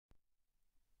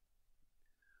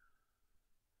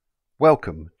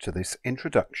Welcome to this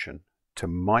introduction to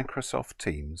Microsoft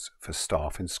Teams for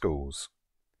staff in schools.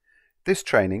 This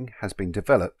training has been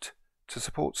developed to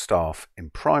support staff in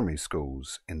primary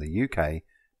schools in the UK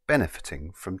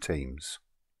benefiting from Teams.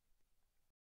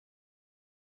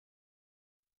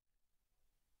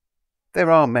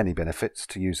 There are many benefits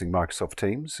to using Microsoft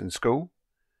Teams in school.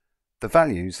 The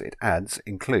values it adds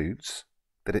includes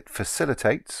that it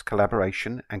facilitates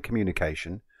collaboration and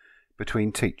communication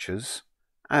between teachers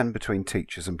and between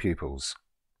teachers and pupils.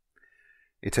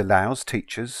 It allows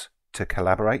teachers to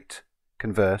collaborate,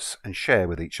 converse and share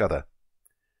with each other.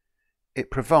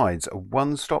 It provides a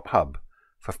one-stop hub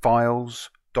for files,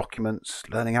 documents,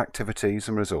 learning activities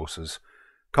and resources,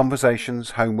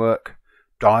 conversations, homework,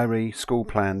 diary, school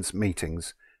plans,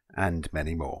 meetings and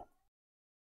many more.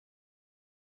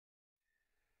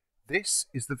 This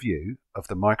is the view of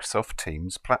the Microsoft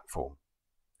Teams platform.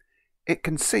 It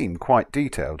can seem quite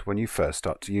detailed when you first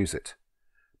start to use it,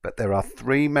 but there are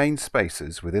three main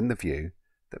spaces within the view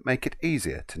that make it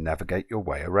easier to navigate your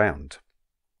way around.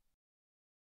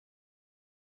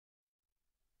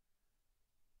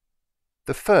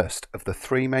 The first of the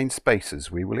three main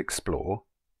spaces we will explore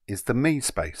is the Me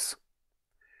space.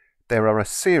 There are a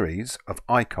series of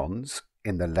icons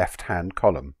in the left-hand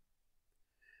column.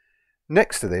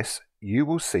 Next to this, you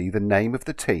will see the name of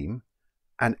the team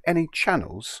and any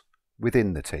channels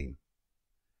within the team.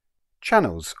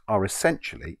 Channels are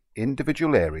essentially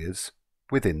individual areas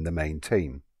within the main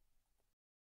team.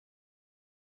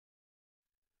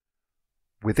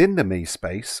 Within the Me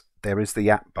space, there is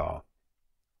the app bar.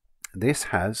 This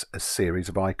has a series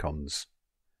of icons.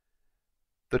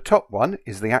 The top one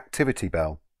is the activity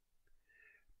bell.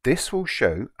 This will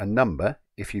show a number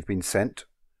if you've been sent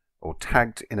or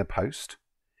tagged in a post,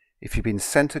 if you've been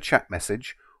sent a chat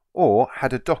message or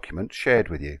had a document shared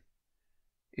with you.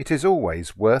 It is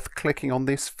always worth clicking on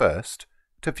this first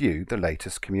to view the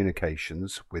latest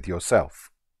communications with yourself.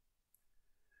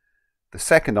 The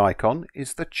second icon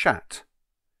is the chat.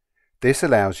 This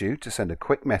allows you to send a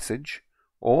quick message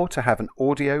or to have an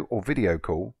audio or video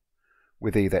call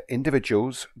with either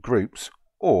individuals, groups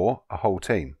or a whole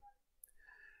team.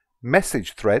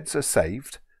 Message threads are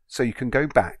saved so you can go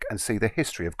back and see the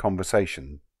history of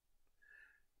conversation.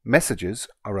 Messages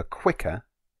are a quicker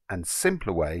and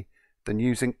simpler way than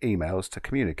using emails to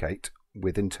communicate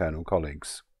with internal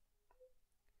colleagues.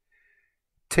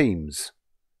 Teams.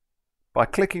 By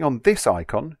clicking on this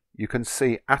icon, you can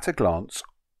see at a glance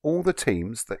all the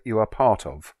teams that you are part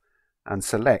of and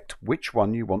select which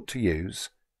one you want to use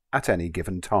at any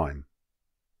given time.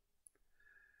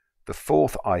 The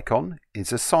fourth icon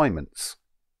is Assignments.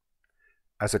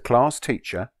 As a class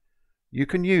teacher, you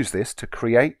can use this to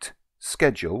create,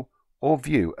 schedule or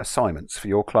view assignments for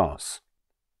your class.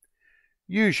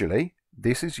 Usually,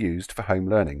 this is used for home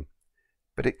learning,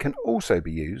 but it can also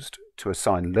be used to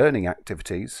assign learning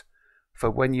activities for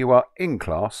when you are in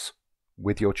class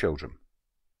with your children.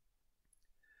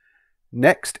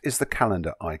 Next is the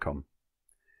calendar icon.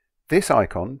 This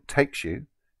icon takes you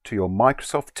to your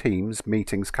Microsoft Teams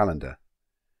meetings calendar.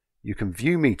 You can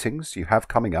view meetings you have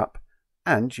coming up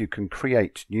and you can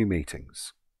create new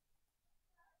meetings.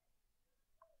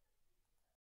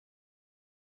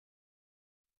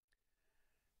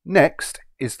 Next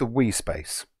is the We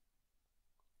space.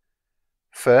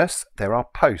 First, there are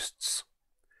posts.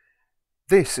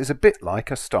 This is a bit like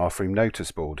a staff room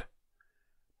notice board.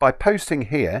 By posting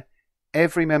here,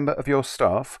 every member of your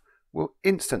staff will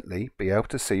instantly be able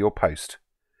to see your post,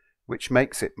 which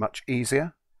makes it much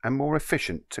easier and more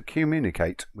efficient to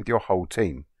communicate with your whole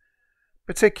team,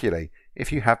 particularly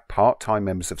if you have part-time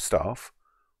members of staff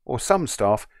or some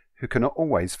staff who cannot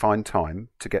always find time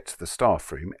to get to the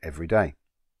staff room every day.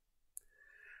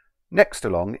 Next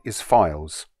along is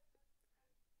Files.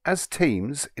 As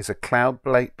Teams is a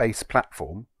cloud-based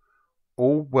platform,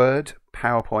 all Word,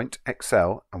 PowerPoint,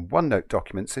 Excel and OneNote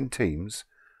documents in Teams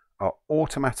are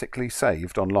automatically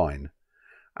saved online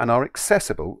and are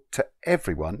accessible to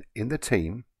everyone in the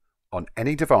team on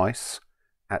any device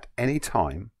at any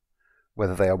time,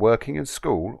 whether they are working in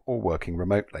school or working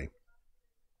remotely.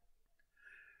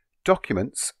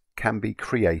 Documents can be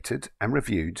created and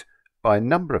reviewed by a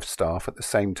number of staff at the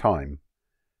same time,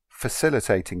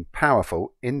 facilitating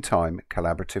powerful in-time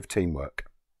collaborative teamwork.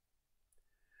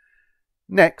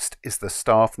 Next is the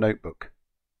Staff Notebook.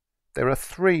 There are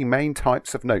three main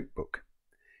types of notebook.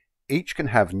 Each can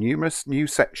have numerous new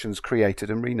sections created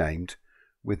and renamed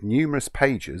with numerous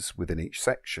pages within each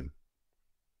section.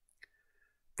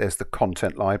 There's the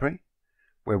Content Library,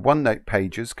 where OneNote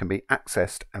pages can be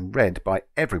accessed and read by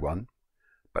everyone,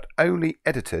 but only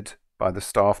edited by the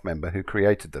staff member who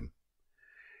created them.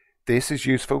 This is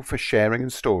useful for sharing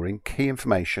and storing key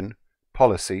information,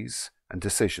 policies and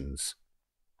decisions.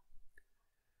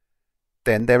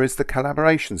 Then there is the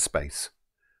collaboration space,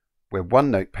 where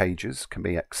OneNote pages can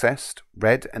be accessed,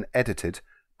 read and edited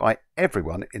by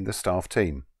everyone in the staff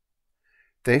team.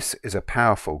 This is a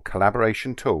powerful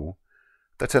collaboration tool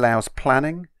that allows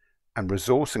planning and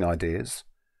resourcing ideas,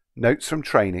 notes from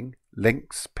training,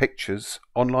 links, pictures,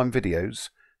 online videos,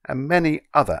 and many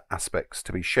other aspects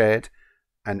to be shared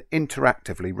and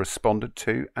interactively responded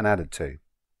to and added to.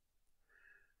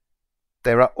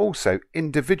 There are also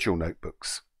individual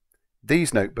notebooks.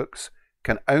 These notebooks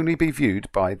can only be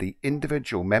viewed by the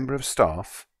individual member of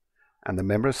staff and the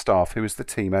member of staff who is the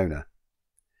team owner.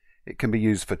 It can be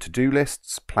used for to-do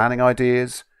lists, planning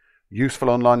ideas, useful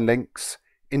online links,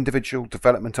 individual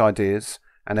development ideas,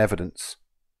 and evidence.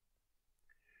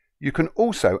 You can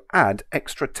also add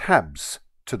extra tabs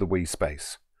to the WE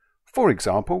space. For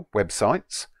example,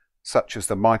 websites such as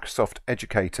the Microsoft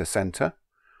Educator Center,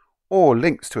 or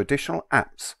links to additional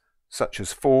apps such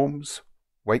as Forms,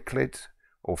 Wakelet,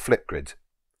 or Flipgrid.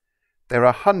 There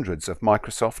are hundreds of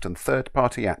Microsoft and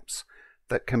third-party apps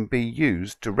that can be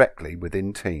used directly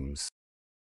within Teams.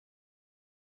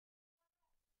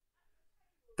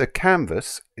 The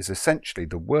canvas is essentially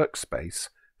the workspace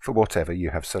for whatever you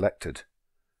have selected.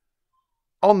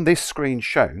 On this screen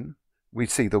shown, we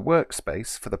see the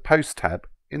workspace for the Post tab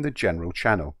in the General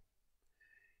channel.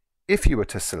 If you were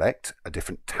to select a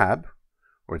different tab,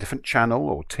 or a different channel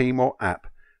or team or app,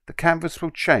 the canvas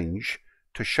will change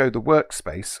to show the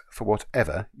workspace for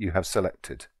whatever you have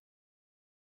selected.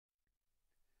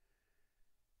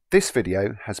 This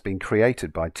video has been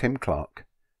created by Tim Clark,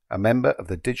 a member of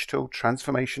the Digital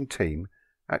Transformation team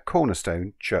at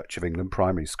Cornerstone Church of England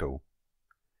Primary School.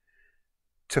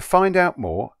 To find out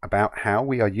more about how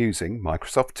we are using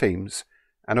Microsoft Teams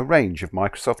and a range of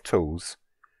Microsoft tools,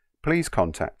 please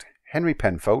contact Henry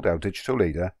Penfold, our digital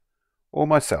leader, or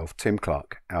myself, Tim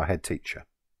Clark, our head teacher.